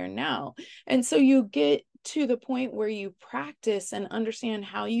in the here and now. And so you get to the point where you practice and understand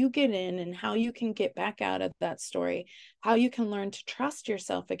how you get in and how you can get back out of that story, how you can learn to trust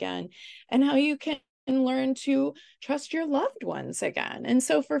yourself again, and how you can learn to trust your loved ones again. And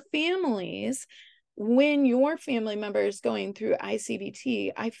so for families, when your family member is going through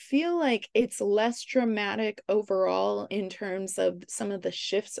ICBT, I feel like it's less dramatic overall in terms of some of the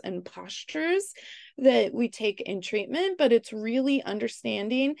shifts and postures that we take in treatment, but it's really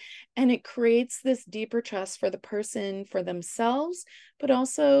understanding, and it creates this deeper trust for the person, for themselves, but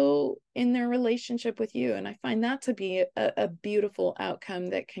also in their relationship with you. And I find that to be a beautiful outcome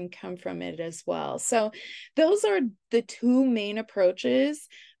that can come from it as well. So those are the two main approaches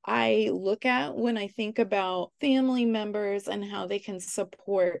I look at when I think about family members and how they can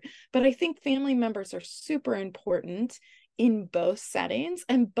support. But I think family members are super important in both settings.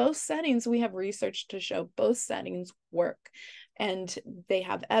 And both settings, we have research to show both settings work. And they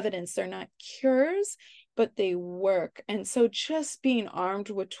have evidence. They're not cures, but they work. And so just being armed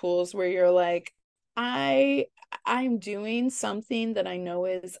with tools where you're like, I'm doing something that I know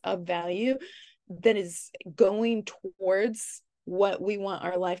is of value, that is going towards what we want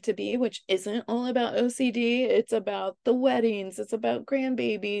our life to be, which isn't all about OCD. It's about the weddings, it's about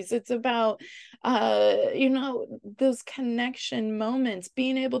grandbabies, it's about those connection moments,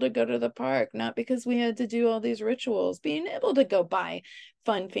 being able to go to the park, not because we had to do all these rituals, being able to go buy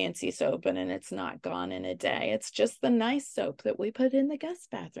fun fancy soap and it's not gone in a day. It's just the nice soap that we put in the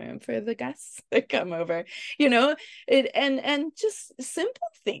guest bathroom for the guests that come over, and just simple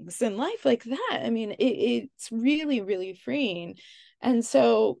things in life like that. I mean, it's really, really freeing. And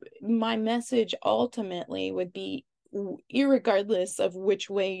so my message ultimately would be, irregardless of which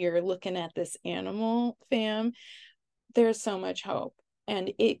way you're looking at this animal, fam, there's so much hope,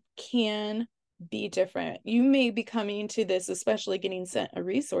 and it can be different. You may be coming to this, especially getting sent a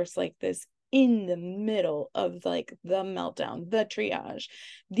resource like this in the middle of like the meltdown, the triage,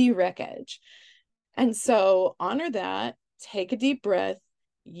 the wreckage. And so honor that, take a deep breath.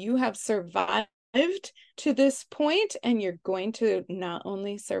 You have survived to this point, and you're going to not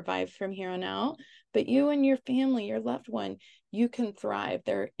only survive from here on out, but you and your family, your loved one, you can thrive.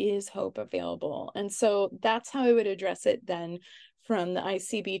 There is hope available. And so that's how I would address it then from the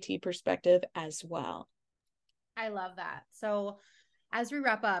ICBT perspective as well. I love that. So as we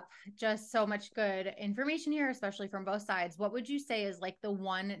wrap up, just so much good information here, especially from both sides. What would you say is like the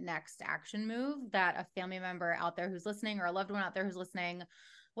one next action move that a family member out there who's listening, or a loved one out there who's listening,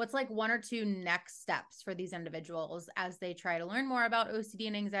 what's like one or two next steps for these individuals as they try to learn more about OCD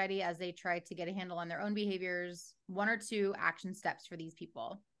and anxiety, as they try to get a handle on their own behaviors? One or two action steps for these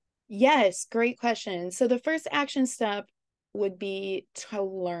people? Yes, great question. So the first action step would be to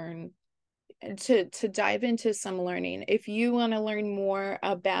learn, to dive into some learning. If you want to learn more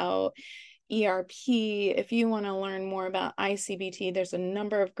about ERP, if you want to learn more about ICBT, there's a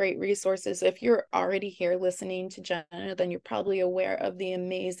number of great resources. If you're already here listening to Jenna, then you're probably aware of the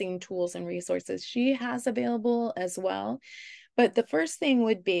amazing tools and resources she has available as well. But the first thing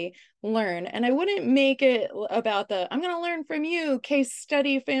would be learn. And I wouldn't make it about the I'm going to learn from you case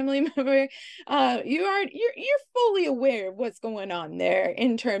study family member. You're fully aware of what's going on there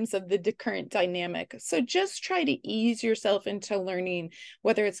in terms of the current dynamic. So just try to ease yourself into learning,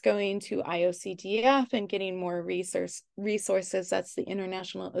 whether it's going to IOCDF and getting more resources, that's the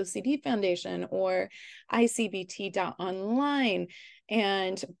International OCD Foundation, or ICBT.online.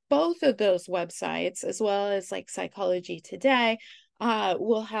 And both of those websites, as well as like Psychology Today,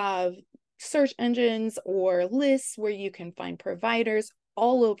 will have search engines or lists where you can find providers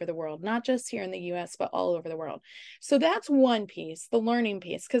all over the world, not just here in the US, but all over the world. So that's one piece, the learning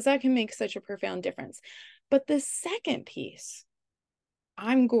piece, because that can make such a profound difference. But the second piece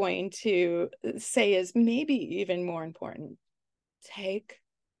I'm going to say is maybe even more important. Take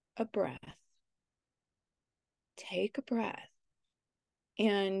a breath. Take a breath.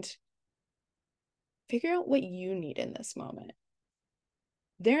 And figure out what you need in this moment.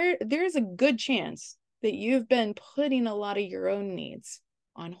 There's a good chance that you've been putting a lot of your own needs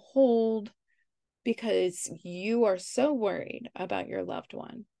on hold because you are so worried about your loved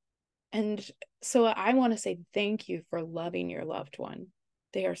one. And so I want to say thank you for loving your loved one.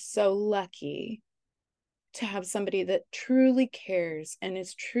 They are so lucky to have somebody that truly cares and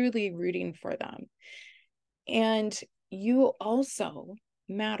is truly rooting for them. And you also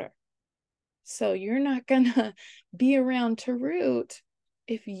matter. So you're not going to be around to root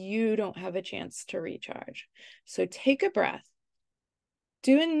if you don't have a chance to recharge. So take a breath.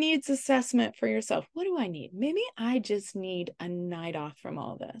 Do a needs assessment for yourself. What do I need? Maybe I just need a night off from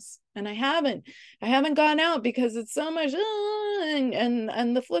all this. And I haven't gone out because it's so much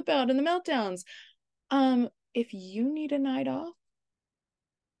and the flip out and the meltdowns. If you need a night off,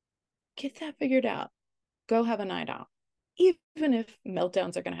 get that figured out. Go have a night off. Even if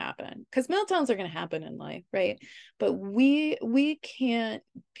meltdowns are going to happen, because meltdowns are going to happen in life, right? But we can't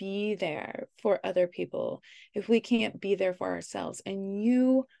be there for other people if we can't be there for ourselves, and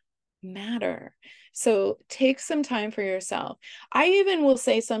you matter. So take some time for yourself. I even will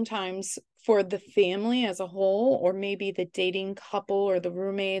say sometimes for the family as a whole, or maybe the dating couple or the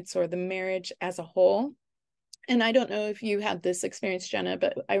roommates or the marriage as a whole. And I don't know if you had this experience, Jenna,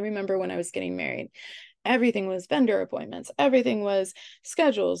 but I remember when I was getting married, everything was vendor appointments, everything was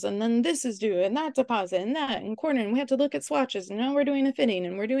schedules, and then this is due and that deposit and that and corner, and we have to look at swatches, and now we're doing a fitting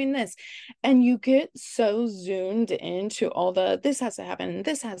and we're doing this. And you get so zoomed into all the this has to happen and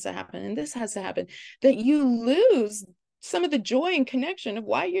this has to happen and this has to happen that you lose some of the joy and connection of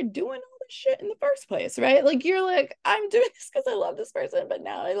why you're doing all the shit in the first place, right? Like you're like, I'm doing this because I love this person, but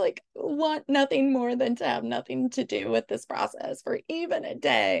now I like want nothing more than to have nothing to do with this process for even a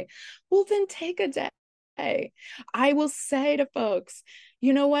day. Well, then take a day. I will say to folks,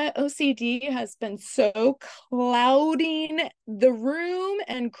 you know what? OCD has been so clouding the room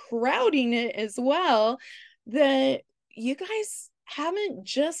and crowding it as well that you guys haven't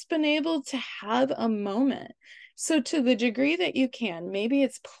just been able to have a moment. So to the degree that you can, maybe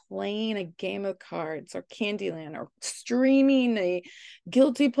it's playing a game of cards or Candyland or streaming a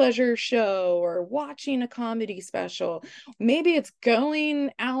guilty pleasure show or watching a comedy special. Maybe it's going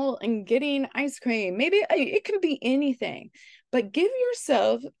out and getting ice cream. Maybe it can be anything, but give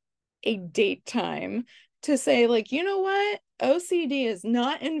yourself a date time to say like, you know what? OCD is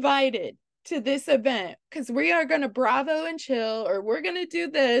not invited to this event because we are going to Bravo and chill, or we're going to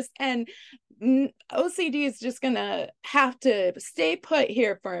do this. And OCD is just going to have to stay put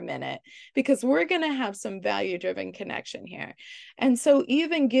here for a minute because we're going to have some value driven connection here. And so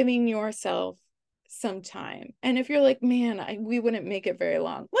even giving yourself some time. And if you're like, man, we wouldn't make it very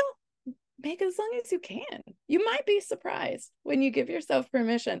long. Well, make it as long as you can. You might be surprised when you give yourself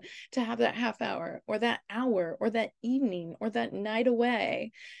permission to have that half hour or that hour or that evening or that night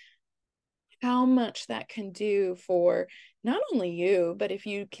away, how much that can do for not only you, but if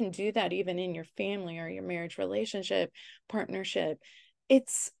you can do that even in your family or your marriage relationship, partnership,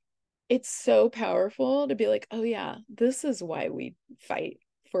 it's so powerful to be like, oh yeah, this is why we fight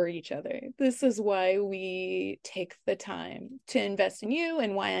for each other. This is why we take the time to invest in you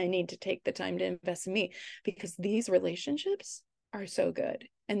and why I need to take the time to invest in me, because these relationships are so good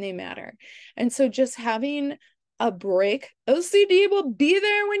and they matter. And so just having a break, OCD will be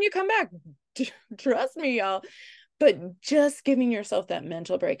there when you come back. Trust me, y'all. But just giving yourself that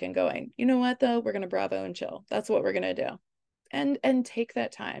mental break and going, you know what, though, we're going to Bravo and chill. That's what we're going to do. And take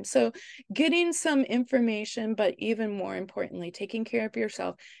that time. So getting some information, but even more importantly, taking care of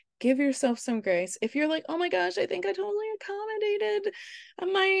yourself. Give yourself some grace. If you're like, oh my gosh, I think I totally accommodated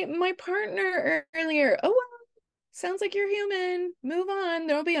my partner earlier. Oh well, sounds like you're human. Move on.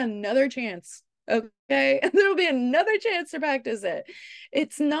 There'll be another chance. Okay. There'll be another chance to practice it.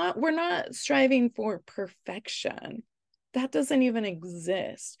 We're not striving for perfection. That doesn't even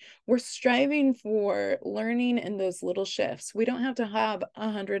exist. We're striving for learning in those little shifts. We don't have to have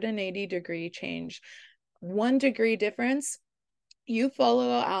 180-degree change. 1 degree difference, you follow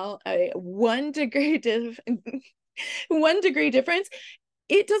out a 1 degree 1 degree difference.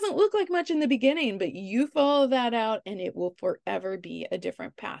 It doesn't look like much in the beginning, but you follow that out and it will forever be a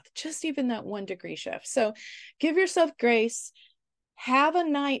different path, just even that 1 degree shift. So give yourself grace. Have a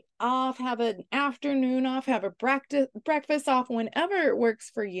night off, have an afternoon off, have a breakfast off, whenever it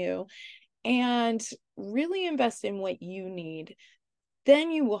works for you, and really invest in what you need. Then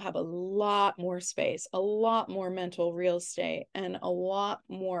you will have a lot more space, a lot more mental real estate, and a lot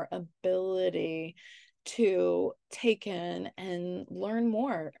more ability to take in and learn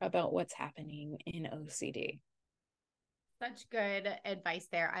more about what's happening in OCD. Such good advice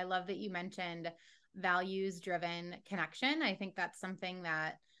there. I love that you mentioned values driven connection. I think that's something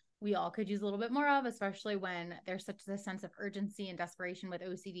that we all could use a little bit more of, especially when there's such a sense of urgency and desperation with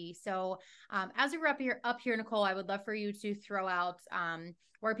OCD. So as we wrap up here, Nicole, I would love for you to throw out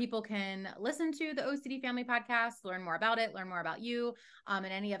where people can listen to the OCD Family Podcast, learn more about it, learn more about you, and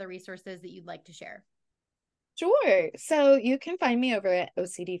any other resources that you'd like to share. Sure. So you can find me over at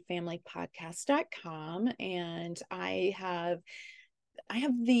ocdfamilypodcast.com, and I have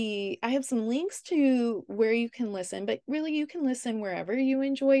some links to where you can listen, but really you can listen wherever you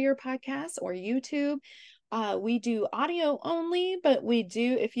enjoy your podcasts or YouTube. We do audio only, but we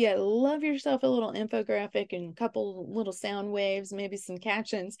do, if you love yourself a little infographic and a couple little sound waves, maybe some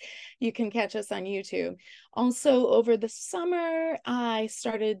captions, you can catch us on YouTube. Also, over the summer, I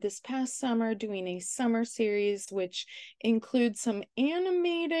started this past summer doing a summer series, which includes some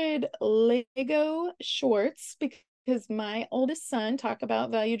animated Lego shorts, because my oldest son, talk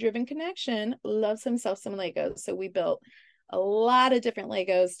about value-driven connection, loves himself some Legos. So we built a lot of different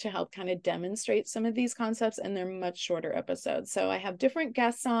Legos to help kind of demonstrate some of these concepts, and they're much shorter episodes. So I have different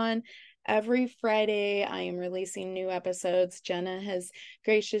guests on. Every Friday, I am releasing new episodes. Jenna has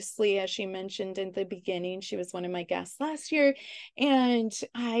graciously, as she mentioned in the beginning, she was one of my guests last year, and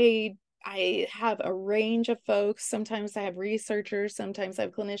I have a range of folks. Sometimes I have researchers, sometimes I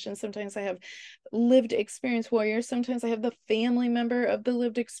have clinicians, sometimes I have lived experience warriors, sometimes I have the family member of the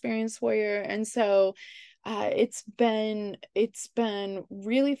lived experience warrior. And so it's been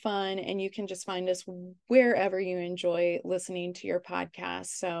really fun, and you can just find us wherever you enjoy listening to your podcast.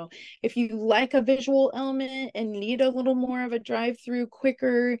 So if you like a visual element and need a little more of a drive-through,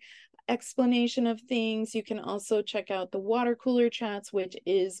 quicker explanation of things. You can also check out the water cooler chats, which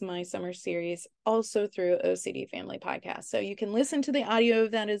is my summer series, also through OCD Family Podcast. So you can listen to the audio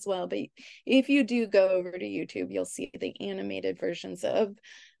of that as well. But if you do go over to YouTube, you'll see the animated versions of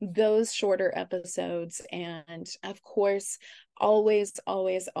those shorter episodes. And of course, always,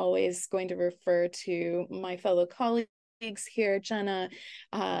 always, always going to refer to my fellow colleagues here, Jenna.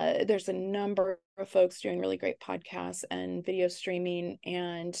 There's a number of folks doing really great podcasts and video streaming,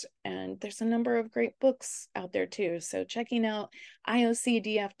 and there's a number of great books out there too. So checking out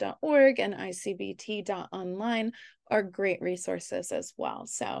iocdf.org and icbt.online are great resources as well.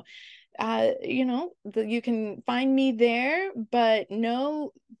 So you can find me there, but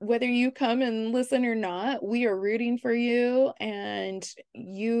know whether you come and listen or not, we are rooting for you, and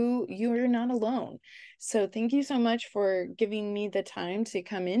you are not alone. So thank you so much for giving me the time to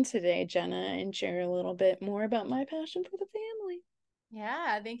come in today, Jenna, and share a little bit more about my passion for the family.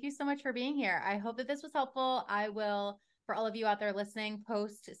 Yeah, thank you so much for being here. I hope that this was helpful. I will, for all of you out there listening,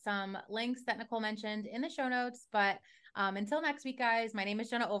 post some links that Nicole mentioned in the show notes. But until next week, guys, my name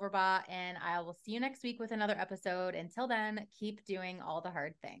is Jenna Overbaugh, and I will see you next week with another episode. Until then, keep doing all the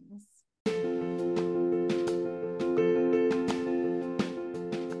hard things.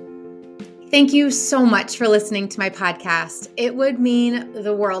 Thank you so much for listening to my podcast. It would mean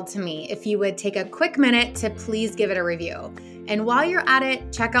the world to me if you would take a quick minute to please give it a review. And while you're at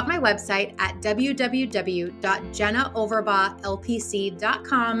it, check out my website at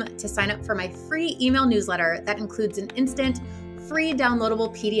www.jennaoverbauglpc.com to sign up for my free email newsletter that includes an instant, free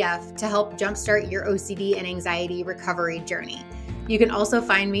downloadable PDF to help jumpstart your OCD and anxiety recovery journey. You can also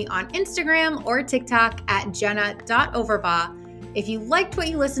find me on Instagram or TikTok at jenna.overbaugh. If you liked what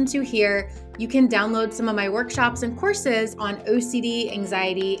you listened to here, you can download some of my workshops and courses on OCD,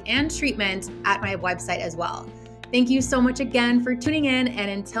 anxiety, and treatment at my website as well. Thank you so much again for tuning in,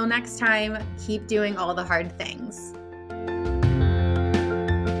 and until next time, keep doing all the hard things.